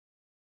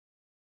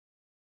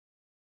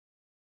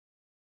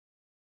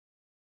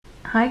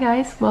Hi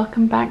guys,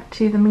 welcome back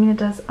to the Mina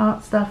Does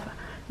Art Stuff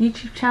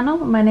YouTube channel.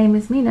 My name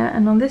is Mina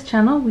and on this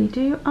channel we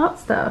do art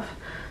stuff.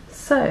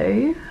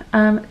 So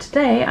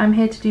today I'm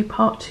here to do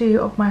part 2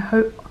 of my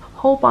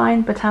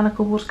Holbein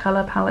Botanical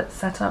Watercolour palette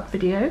setup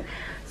video.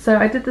 So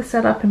I did the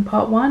setup in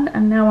part 1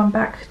 and now I'm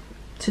back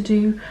to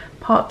do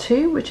part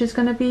 2, which is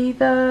going to be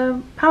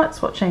the palette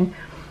swatching.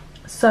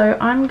 So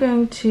I'm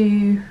going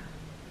to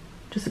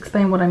just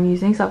explain what I'm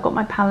using. So I've got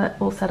my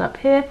palette all set up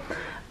here.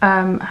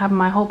 I have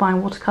my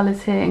Holbein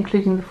watercolours here,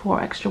 including the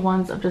 4 extra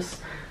ones. I've just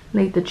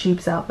laid the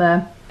tubes out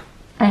there.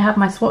 I have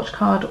my swatch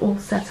card all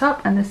set up,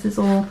 and this is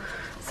all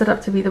set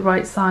up to be the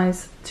right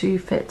size to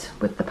fit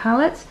with the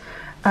palette.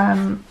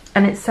 And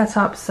it's set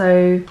up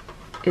so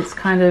it's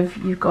kind of,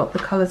 you've got the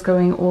colours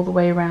going all the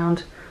way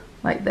around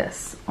like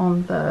this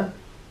on the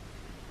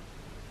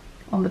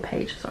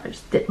page. Sorry, I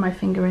just dipped my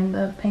finger in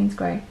the Paynes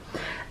Grey.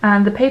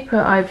 And the paper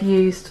I've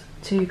used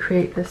to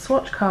create this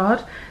swatch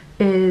card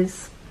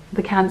is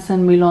the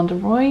Canson Moulin de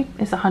Roy.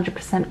 It's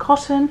 100%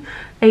 cotton.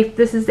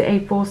 This is the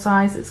A4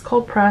 size. It's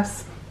cold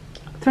press,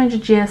 300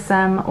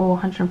 GSM or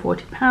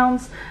 140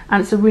 pounds,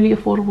 and it's a really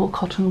affordable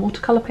cotton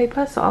watercolor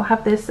paper. So I'll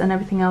have this and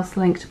everything else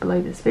linked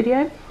below this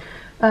video.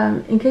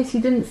 In case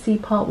you didn't see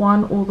part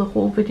 1 or the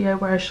haul video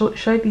where I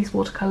showed these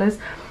watercolors,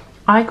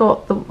 I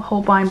got the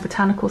Holbein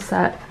Botanical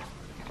set,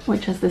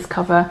 which has this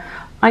cover.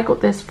 I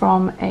got this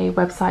from a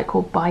website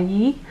called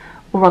Buyee,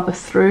 or rather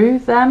through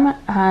them,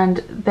 and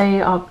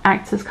they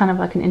act as kind of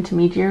like an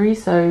intermediary.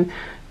 So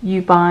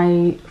you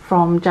buy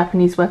from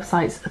Japanese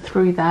websites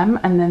through them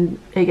and then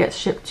it gets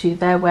shipped to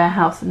their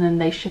warehouse and then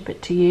they ship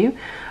it to you.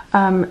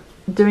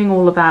 Doing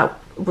all of that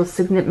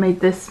made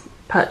this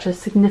purchase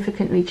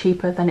significantly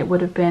cheaper than it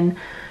would have been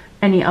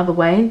any other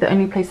way. The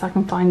only place I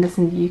can find this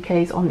in the UK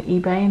is on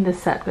eBay, and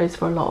this set goes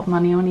for a lot of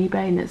money on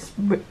eBay, and it's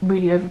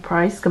really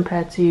overpriced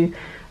compared to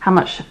how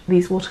much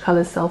these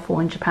watercolors sell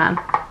for in Japan.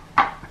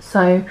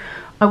 So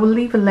I will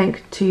leave a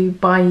link to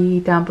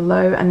Buyee down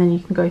below, and then you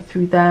can go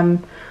through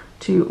them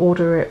to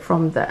order it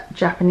from the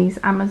Japanese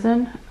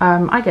Amazon.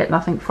 I get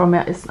nothing from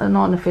it. It's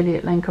not an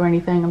affiliate link or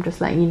anything. I'm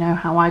just letting you know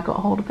how I got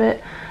hold of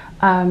it.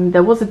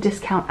 There was a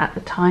discount at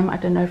the time. I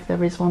don't know if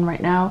there is one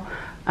right now,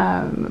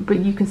 but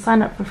you can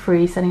sign up for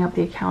free. Setting up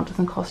the account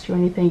doesn't cost you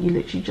anything. You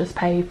literally just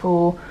pay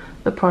for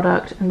the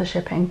product and the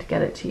shipping to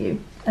get it to you.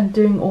 And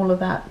doing all of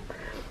that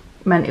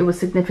meant it was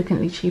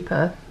significantly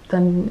cheaper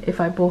than if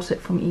I bought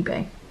it from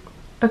eBay.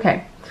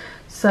 Okay,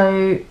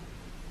 so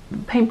the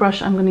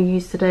paintbrush I'm going to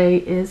use today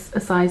is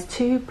a size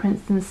 2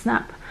 Princeton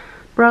Snap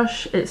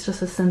brush. It's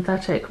just a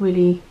synthetic,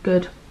 really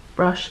good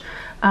brush,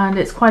 and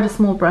it's quite a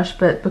small brush,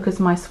 but because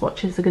my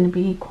swatches are going to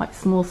be quite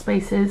small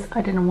spaces,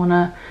 I didn't want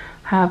to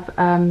have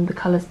the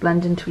colours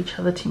blend into each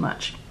other too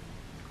much.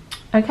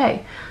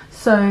 Okay,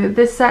 so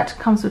this set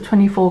comes with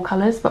 24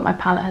 colours, but my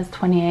palette has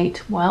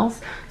 28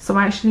 wells, so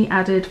I actually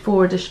added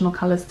 4 additional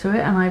colours to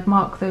it, and I've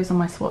marked those on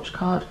my swatch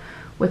card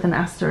with an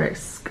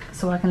asterisk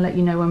so I can let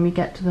you know when we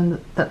get to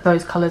them that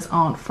those colours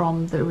aren't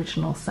from the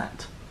original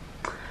set.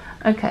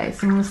 Okay,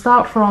 so I'm going to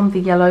start from the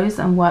yellows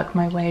and work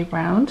my way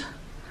around.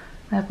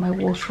 I have my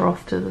water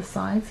off to the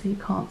side so you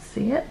can't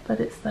see it, but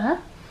it's there.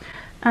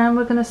 And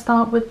we're going to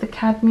start with the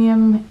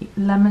Cadmium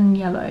Lemon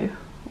Yellow,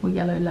 or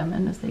Yellow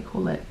Lemon as they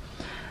call it.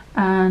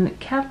 And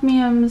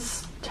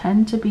cadmiums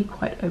tend to be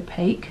quite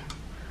opaque,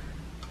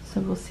 so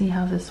we'll see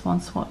how this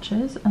one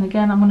swatches. And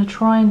again, I'm going to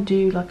try and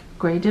do like a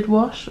graded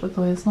wash,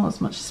 although there's not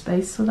as much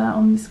space for that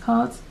on these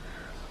cards.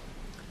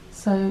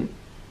 So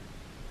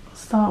I'll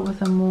start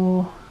with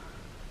a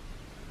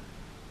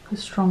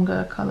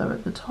stronger colour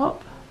at the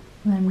top,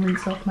 and then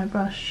rinse off my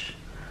brush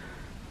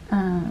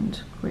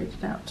and grade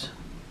it out.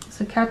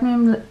 So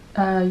Cadmium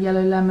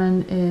Yellow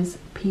Lemon is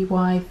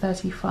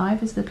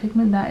PY35 is the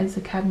pigment. That is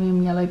a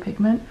cadmium yellow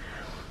pigment,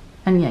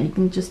 and yeah, you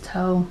can just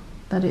tell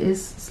that it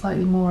is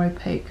slightly more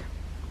opaque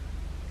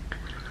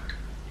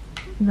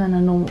than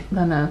a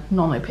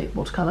non-opaque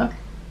watercolour.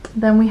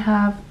 Then we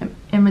have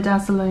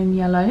Imidazalone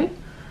Yellow,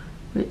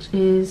 which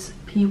is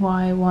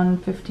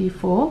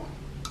PY154,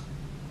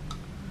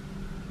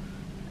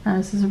 and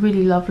this is a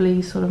really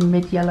lovely sort of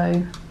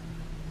mid-yellow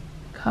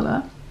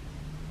colour.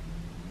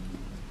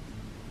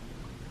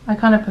 I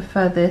kind of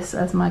prefer this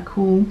as my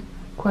cool,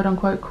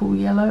 quote-unquote cool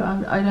yellow.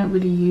 I don't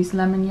really use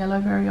lemon yellow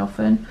very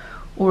often,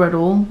 or at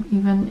all,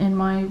 even in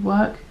my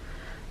work.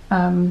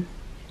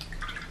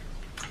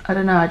 I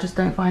don't know, I just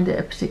don't find it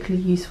a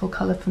particularly useful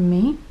colour for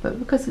me, but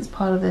because it's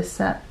part of this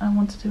set, I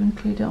wanted to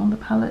include it on the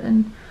palette,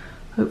 and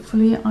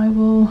hopefully I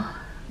will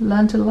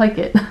learn to like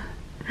it.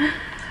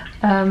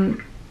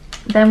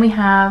 Then we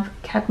have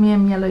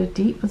Cadmium Yellow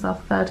Deep as our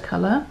 3rd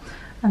colour,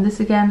 and this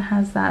again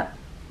has that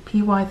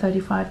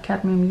PY35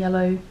 cadmium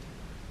yellow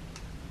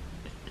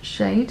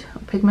shade,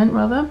 or pigment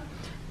rather,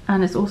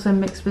 and it's also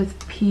mixed with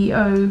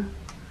PO20,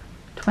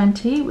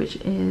 which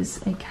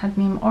is a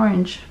cadmium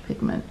orange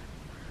pigment.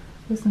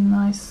 It's a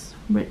nice,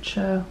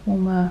 richer,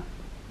 warmer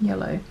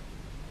yellow.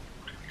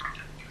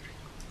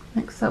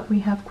 Next up we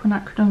have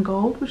Quinacridone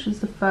Gold, which is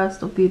the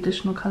first of the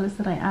additional colours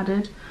that I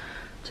added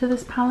to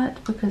this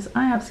palette because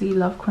I absolutely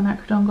love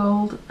Quinacridone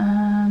Gold,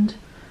 and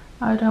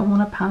I don't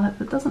want a palette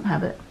that doesn't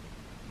have it.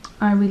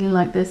 I really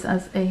like this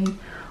as a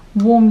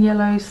warm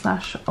yellow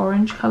 /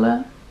 orange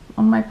colour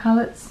on my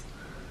palettes.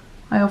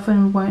 I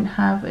often won't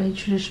have a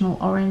traditional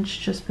orange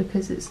just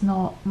because it's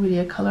not really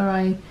a colour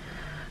I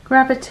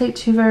gravitate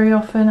to very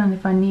often, and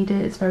if I need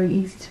it, it's very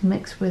easy to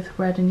mix with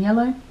red and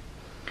yellow.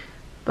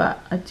 But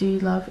I do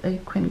love a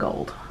Quin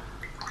Gold.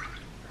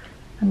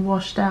 And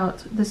washed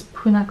out, this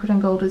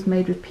Quinacridone Gold is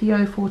made with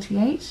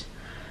PO48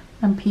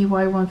 and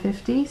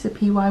PY150. So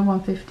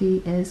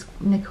PY150 is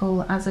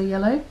nickel azo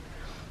yellow,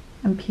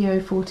 and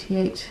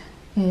PO48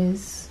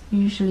 is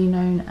usually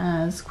known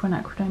as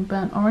Quinacridone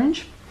burnt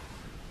orange.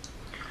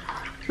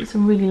 It's a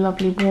really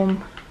lovely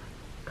warm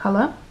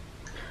colour.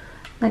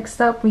 Next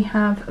up we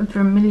have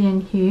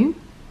Vermillion Hue.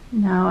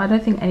 Now I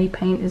don't think any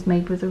paint is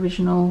made with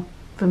original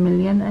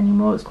vermilion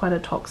anymore. It's quite a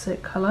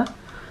toxic colour,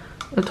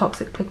 a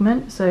toxic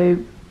pigment. So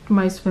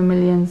most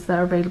vermilions that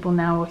are available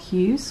now are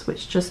hues,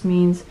 which just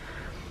means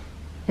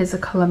it's a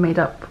colour made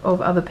up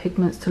of other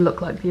pigments to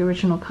look like the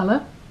original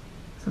colour.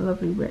 It's a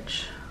lovely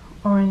rich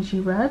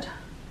orangey red.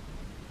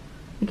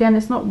 Again,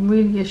 it's not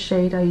really a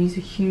shade I use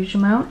a huge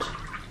amount,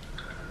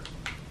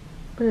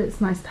 but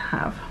it's nice to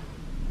have.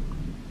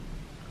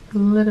 A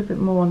little bit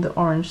more on the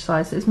orange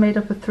side. So it's made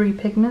up of 3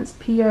 pigments,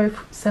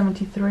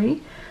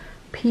 PO73,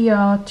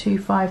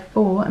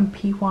 PR254 and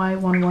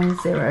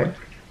PY110.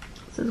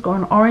 So it's got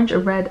an orange, a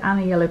red and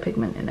a yellow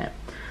pigment in it.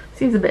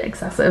 Seems a bit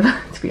excessive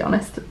to be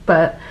honest,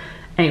 but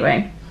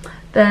anyway.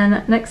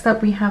 Then next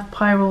up we have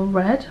Pyrrole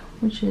Red,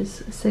 which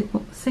is a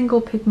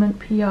single pigment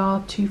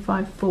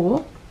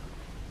PR254,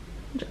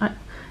 which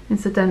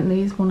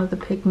incidentally is one of the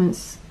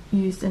pigments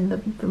used in the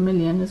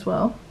Vermilion as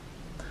well.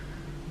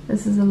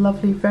 This is a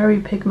lovely,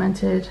 very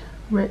pigmented,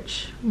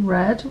 rich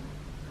red,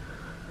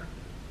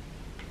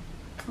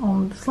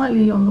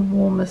 slightly on the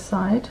warmer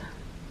side,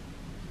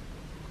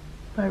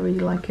 but I really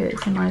like it.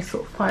 It's a nice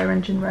sort of fire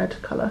engine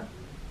red colour.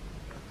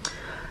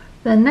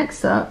 Then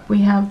next up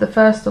we have the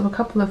first of a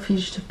couple of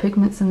fugitive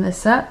pigments in this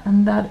set,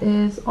 and that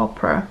is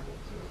Ochre.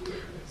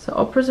 So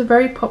Ochre is a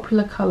very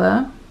popular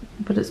colour,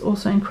 but it's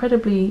also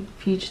incredibly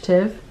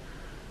fugitive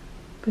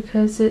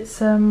because it's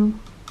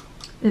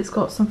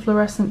got some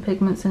fluorescent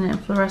pigments in it, and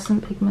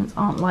fluorescent pigments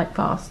aren't light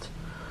fast.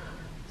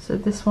 So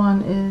this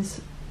one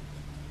is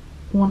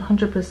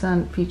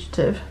 100%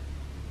 fugitive,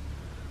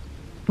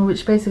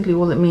 which basically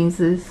all it means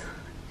is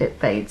it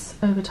fades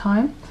over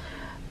time.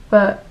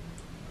 But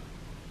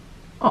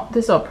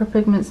this Ochre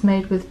pigment's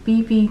made with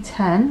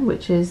BV10,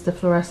 which is the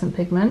fluorescent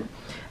pigment,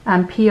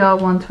 and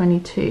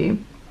PR122,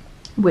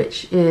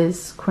 which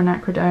is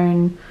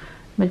quinacridone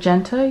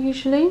magenta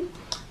usually,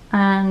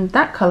 and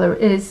that colour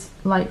is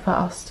light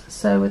fast.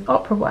 So with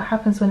Ochre, what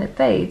happens when it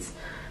fades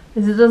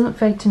is it doesn't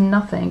fade to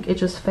nothing, it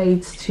just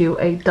fades to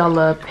a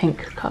duller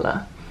pink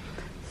colour.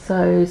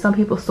 So some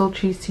people still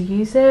choose to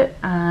use it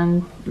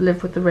and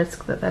live with the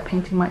risk that their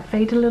painting might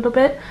fade a little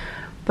bit,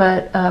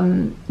 but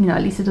you know,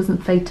 at least it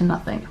doesn't fade to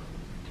nothing.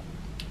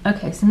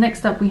 Okay, so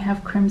next up we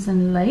have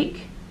Crimson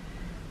Lake,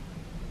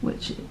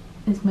 which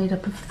is made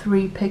up of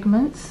 3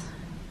 pigments.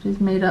 It is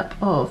made up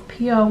of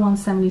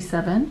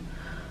PR177,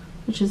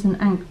 which is an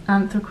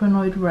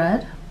anthracenoid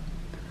red.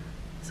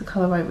 It's a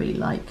colour I really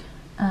like.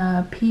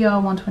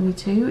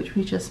 PR122, which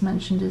we just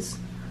mentioned is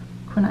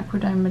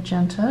quinacridone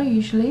magenta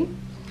usually,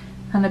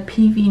 and a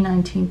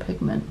PV19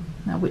 pigment.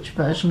 Now which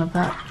version of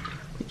that,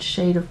 which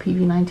shade of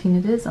PV19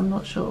 it is, I'm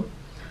not sure.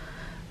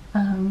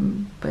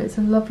 But it's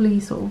a lovely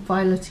sort of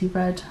violety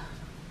red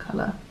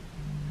colour.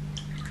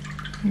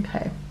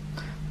 Okay,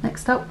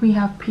 next up we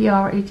have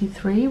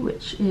PR83,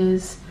 which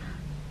is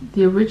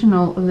the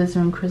original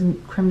Alizarin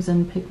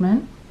crimson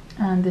pigment,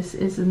 and this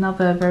is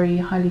another very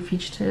highly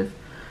fugitive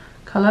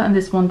colour, and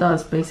this one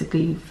does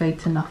basically fade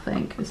to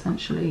nothing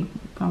essentially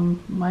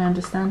from my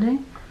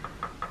understanding.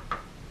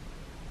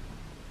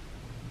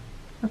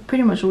 I've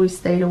pretty much always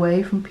stayed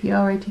away from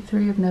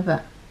PR83. I've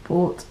never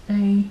bought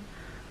a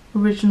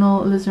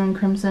original Alizarin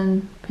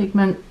crimson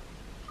pigment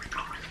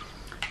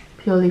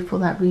purely for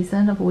that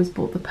reason. I've always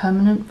bought the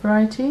permanent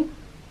variety,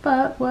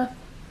 but I'm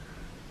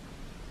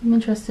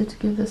interested to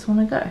give this one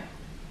a go.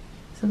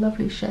 It's a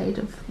lovely shade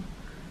it's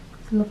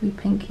a lovely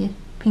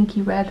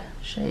pinky red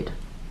shade.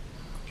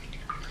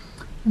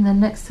 And then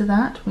next to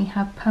that we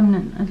have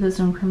permanent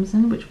Alizarin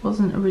crimson, which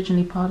wasn't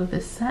originally part of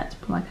this set,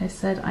 but like I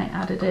said, I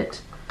added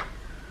it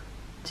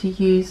to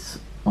use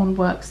on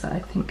works that I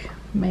think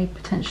may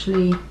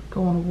potentially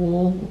go on a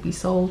wall or be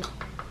sold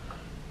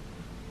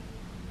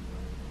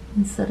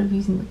instead of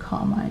using the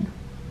Carmine.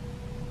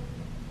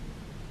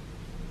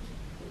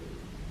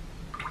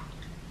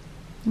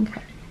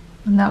 Okay,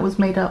 and that was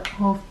made up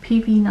of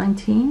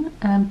PV19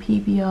 and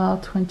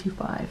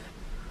PBR25.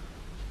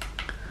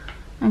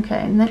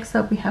 Okay, next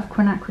up we have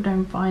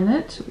Quinacridone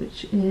Violet,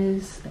 which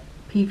is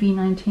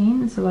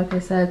PV19. So like I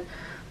said,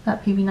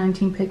 that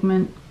PV19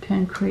 pigment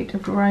can create a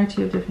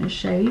variety of different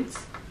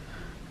shades.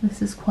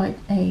 This is quite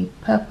a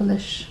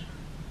purplish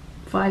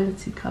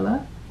violety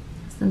colour,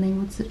 as the name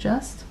would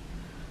suggest.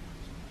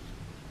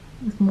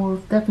 It's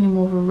definitely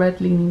more of a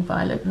red leaning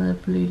violet than a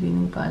blue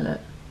leaning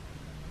violet.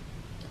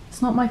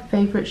 It's not my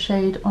favourite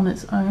shade on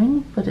its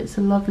own, but it's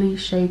a lovely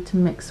shade to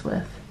mix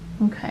with.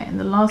 Okay, and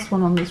the last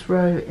one on this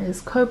row is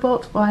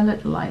Cobalt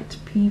Violet Light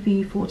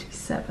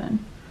PV47.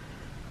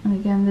 And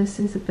again, this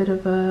is a bit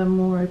of a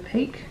more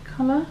opaque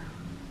colour.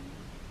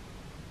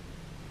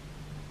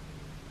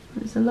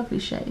 It's a lovely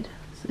shade.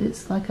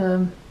 It's like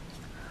a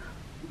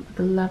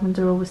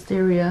lavender or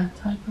wisteria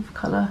type of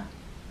colour.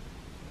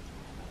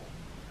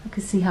 I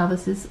can see how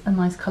this is a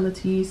nice colour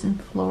to use in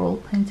floral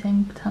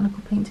painting,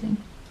 botanical painting.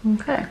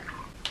 Okay.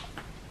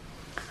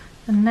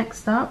 And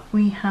next up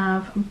we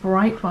have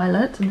Bright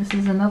Violet, and this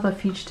is another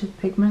fugitive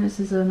pigment. This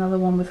is another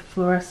one with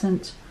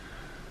fluorescent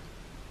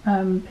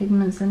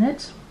pigments in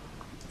it.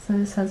 So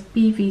this has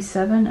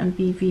BV7 and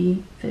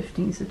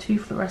BV15, so 2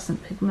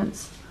 fluorescent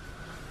pigments.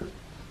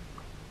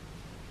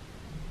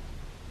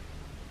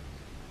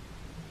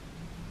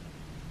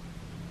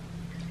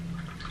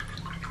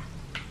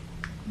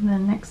 And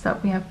then next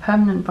up we have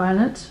Permanent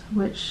Violet,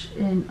 which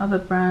in other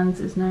brands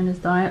is known as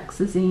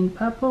Dioxazine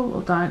Purple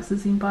or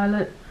Dioxazine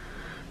Violet.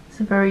 It's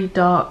a very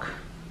dark,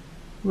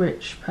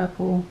 rich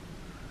purple,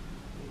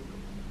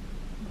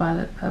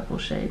 violet purple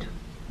shade.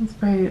 It's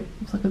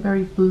like a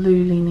very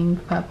blue leaning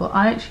purple.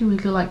 I actually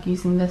really like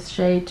using this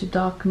shade to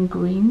darken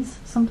greens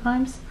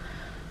sometimes.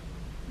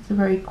 It's a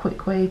very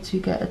quick way to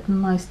get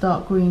nice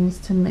dark greens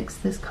to mix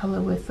this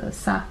colour with a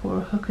sap or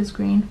a hooker's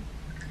green.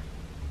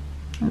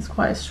 It's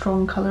quite a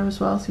strong colour as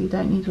well, so you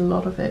don't need a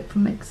lot of it for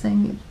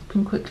mixing. It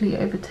can quickly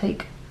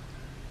overtake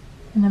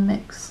in a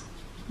mix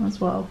as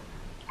well.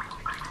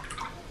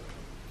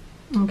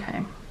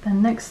 Okay,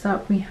 then next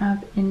up we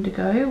have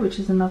Indigo, which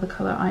is another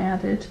colour I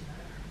added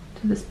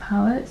to this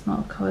palette. It's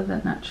not a colour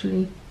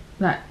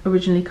that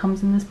originally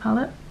comes in this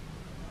palette,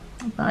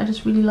 but I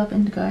just really love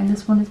Indigo, and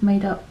this one is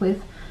made up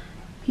with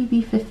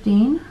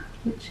PB15,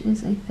 which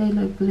is a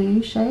phthalo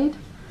blue shade,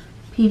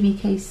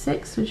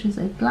 PVK6, which is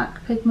a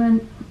black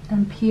pigment,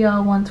 and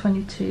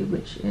PR122,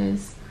 which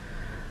is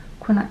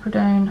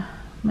Quinacridone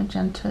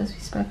Magenta, as we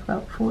spoke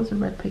about before, is a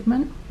red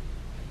pigment.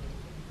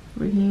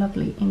 Really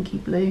lovely inky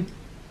blue.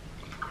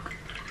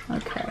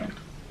 Okay,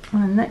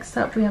 and then next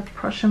up we have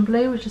Prussian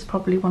Blue, which is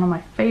probably one of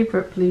my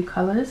favourite blue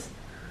colours.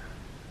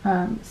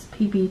 It's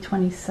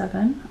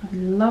PB27. I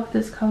love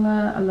this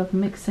colour, I love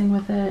mixing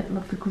with it, I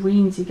love the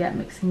greens you get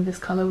mixing this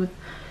colour with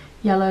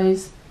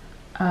yellows.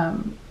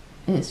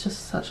 It's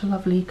just such a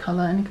lovely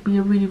colour, and it can be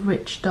a really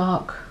rich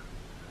dark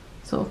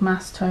sort of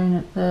mass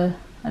tone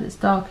at its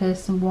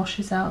darkest and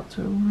washes out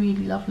to a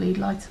really lovely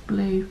lighter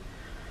blue.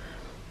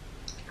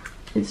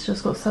 It's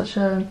just got such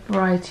a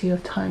variety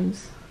of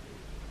tones.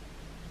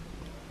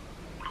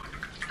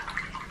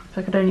 If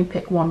I could only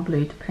pick one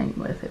blue to paint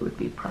with, it would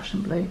be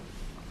Prussian Blue.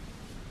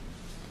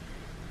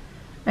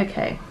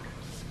 Okay,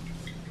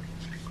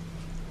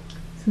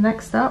 so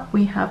next up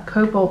we have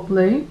Cobalt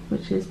Blue,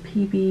 which is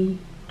PB28.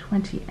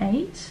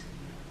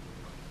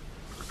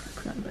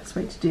 The best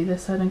way to do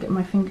this so I don't get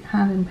my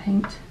hand in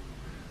paint.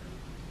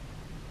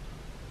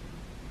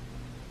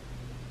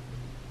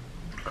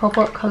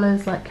 Cobalt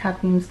colours like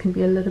cadmiums can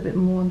be a little bit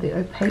more on the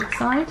opaque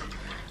side,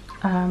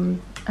 and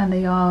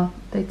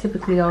they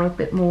typically are a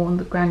bit more on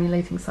the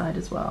granulating side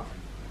as well.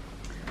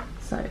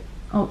 So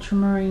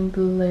Ultramarine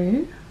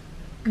Blue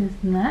is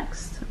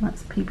next, and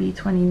that's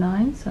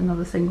PB29, so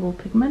another single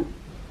pigment.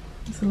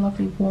 It's a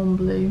lovely warm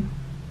blue.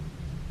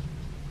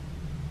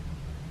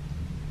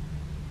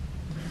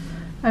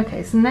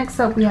 Okay, so next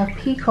up we have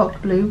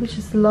Peacock Blue, which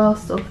is the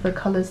last of the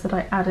colours that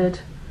I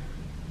added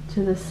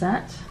to the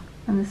set,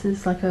 and this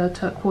is like a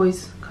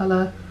turquoise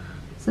colour.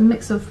 It's a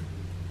mix of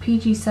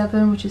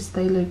PG7, which is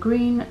phthalo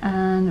green,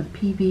 and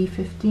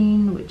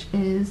PB15, which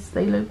is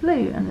phthalo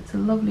blue, and it's a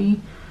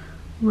lovely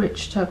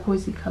rich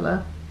turquoisey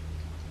colour.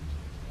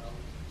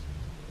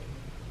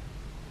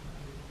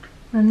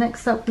 And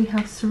next up we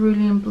have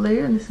Cerulean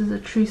Blue, and this is a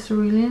true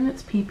cerulean.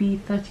 It's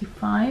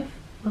PB35.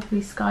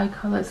 Lovely sky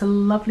colour. It's a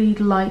lovely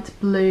light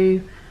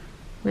blue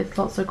with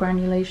lots of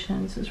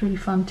granulations. It's really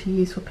fun to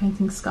use for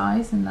painting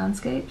skies and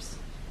landscapes.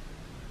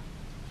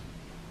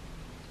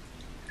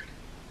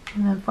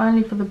 And then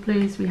finally for the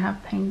blues we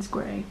have Paynes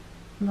Grey.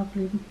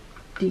 Lovely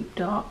deep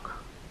dark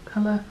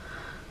colour.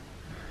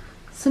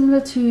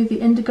 Similar to the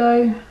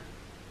Indigo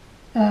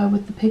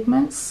with the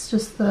pigments,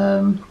 just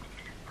the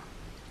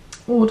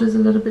order's a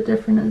little bit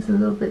different. It's a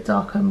little bit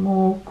darker,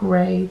 more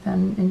grey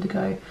than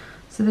Indigo.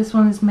 So this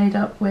one is made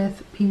up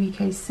with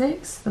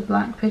PVK6, the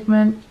black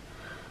pigment,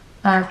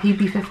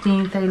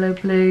 PB15,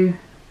 phthalo blue,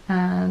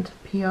 and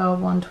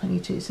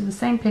PR122. So the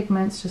same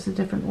pigments, just a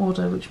different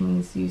order, which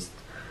means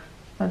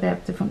they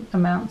have different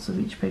amounts of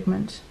each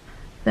pigment.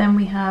 Then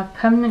we have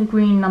Permanent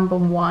Green number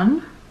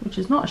 1, which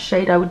is not a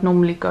shade I would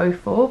normally go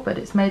for, but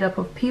it's made up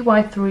of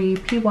PY3,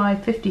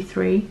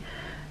 PY53,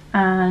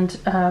 and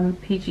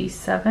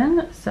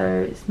PG7. So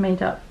it's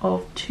made up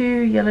of 2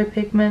 yellow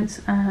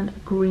pigments and a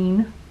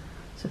green.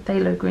 So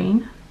phthalo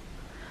green.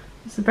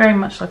 It's very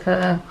much like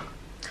a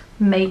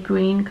May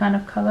green kind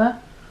of colour.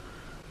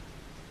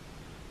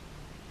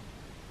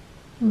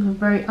 It's a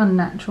very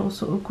unnatural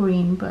sort of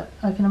green, but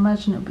I can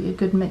imagine it would be a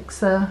good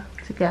mixer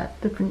to get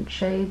different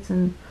shades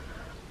and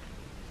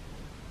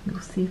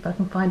We'll see if I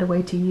can find a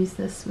way to use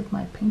this with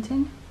my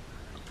painting.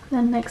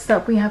 Then next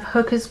up we have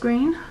Hooker's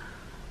Green,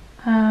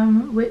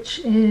 which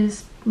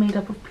is made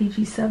up of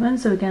PG7,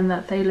 so again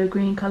that phthalo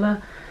green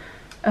colour,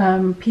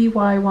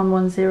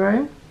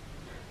 PY110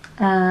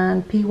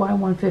 and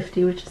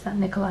PY150, which is that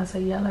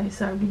Imidazalone Yellow.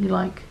 So I really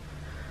like,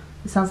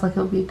 it sounds like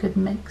it'll be a good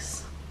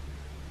mix.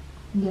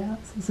 Yeah,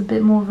 so it's a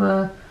bit more of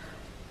a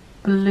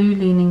blue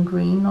leaning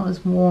green, not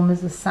as warm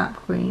as a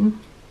sap green,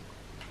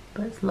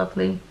 but it's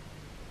lovely.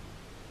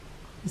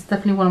 It's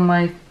definitely one of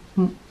my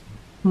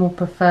more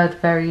preferred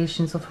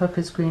variations of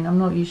Hooker's Green. I'm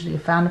not usually a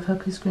fan of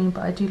Hooker's Green,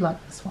 but I do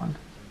like this one.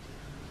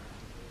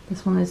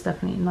 This one is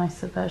definitely a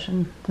nicer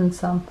version than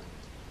some.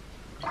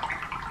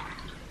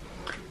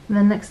 And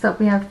then next up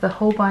we have the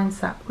Holbein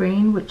Sap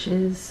Green, which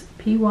is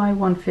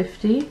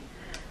PY150,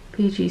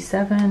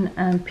 PG7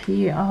 and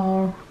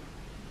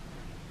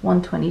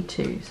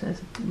PR122. So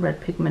there's a red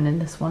pigment in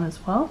this one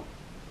as well.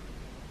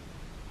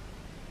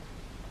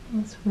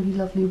 It's really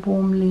lovely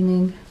warm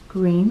leaning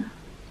green.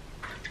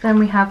 Then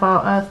we have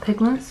our earth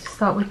pigments.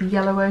 Start with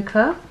yellow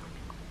ochre,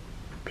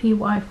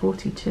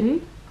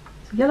 PY42.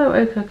 So yellow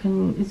ochre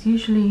is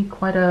usually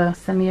quite a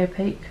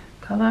semi-opaque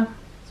colour.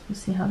 So we'll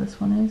see how this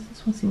one is.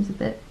 This one seems a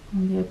bit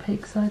on the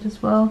opaque side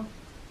as well.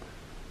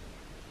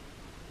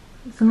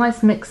 It's a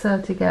nice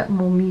mixer to get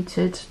more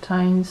muted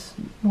tones,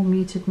 more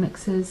muted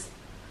mixes.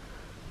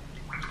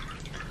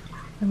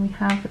 Then we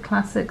have the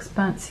classics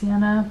Burnt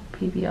Sienna,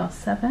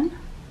 PBR7.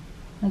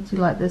 I do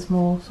like this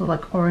more sort of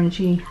like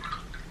orangey,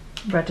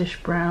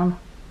 reddish brown.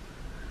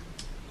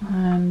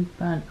 And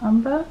Burnt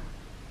Umber,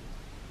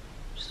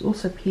 which is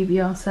also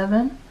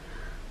PBR7.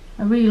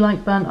 I really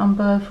like Burnt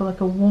Umber for like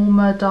a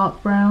warmer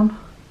dark brown.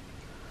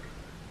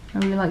 I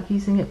really like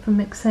using it for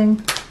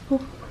mixing.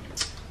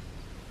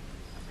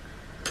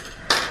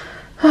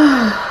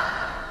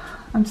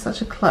 I'm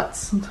such a klutz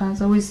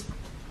sometimes. I always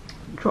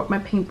drop my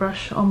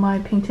paintbrush on my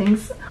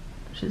paintings,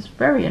 which is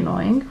very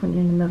annoying when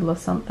you're in the middle of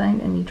something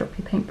and you drop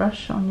your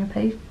paintbrush on your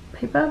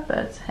paper,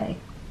 but hey,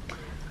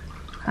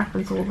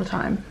 happens all the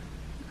time.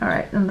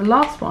 Alright, and the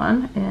last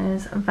one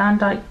is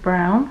Vandyke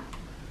Brown,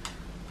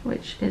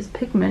 which is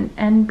pigment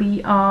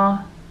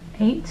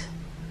NBR8.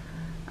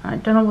 I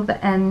don't know what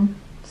the N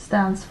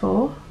stands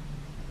for,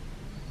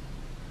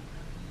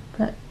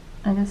 but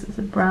I guess it's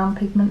a brown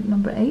pigment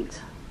number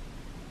 8.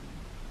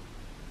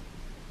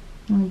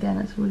 And again,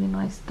 it's a really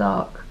nice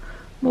dark,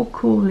 more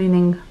cool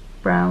leaning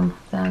brown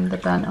than the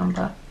Burnt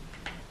Umber.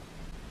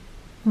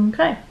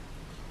 Okay,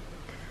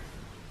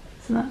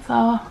 so that's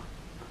our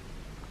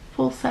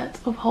full set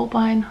of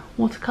Holbein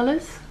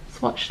watercolours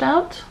swatched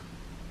out,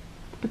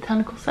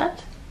 botanical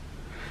set.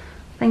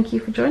 Thank you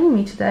for joining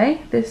me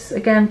today. This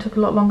again took a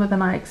lot longer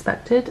than I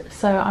expected,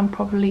 so I'm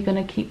probably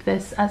going to keep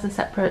this as a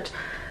separate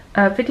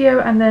video,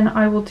 and then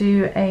I will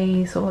do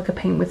a sort of like a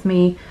paint with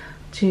me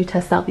to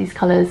test out these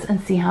colours and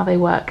see how they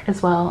work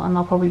as well, and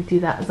I'll probably do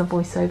that as a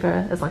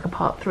voiceover, as like a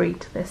part 3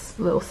 to this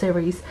little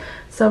series.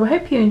 So I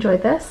hope you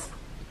enjoyed this.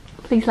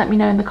 Please let me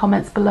know in the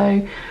comments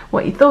below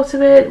what you thought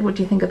of it. What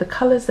do you think of the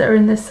colours that are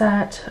in this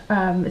set?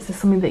 Is this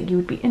something that you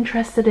would be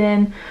interested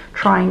in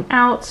trying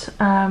out,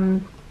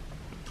 and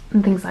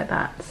things like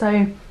that?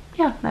 So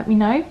yeah, let me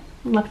know.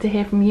 I'd love to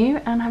hear from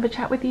you and have a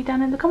chat with you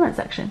down in the comment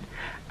section.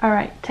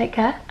 Alright, take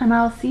care, and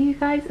I'll see you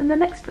guys in the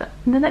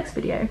next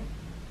video.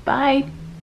 Bye!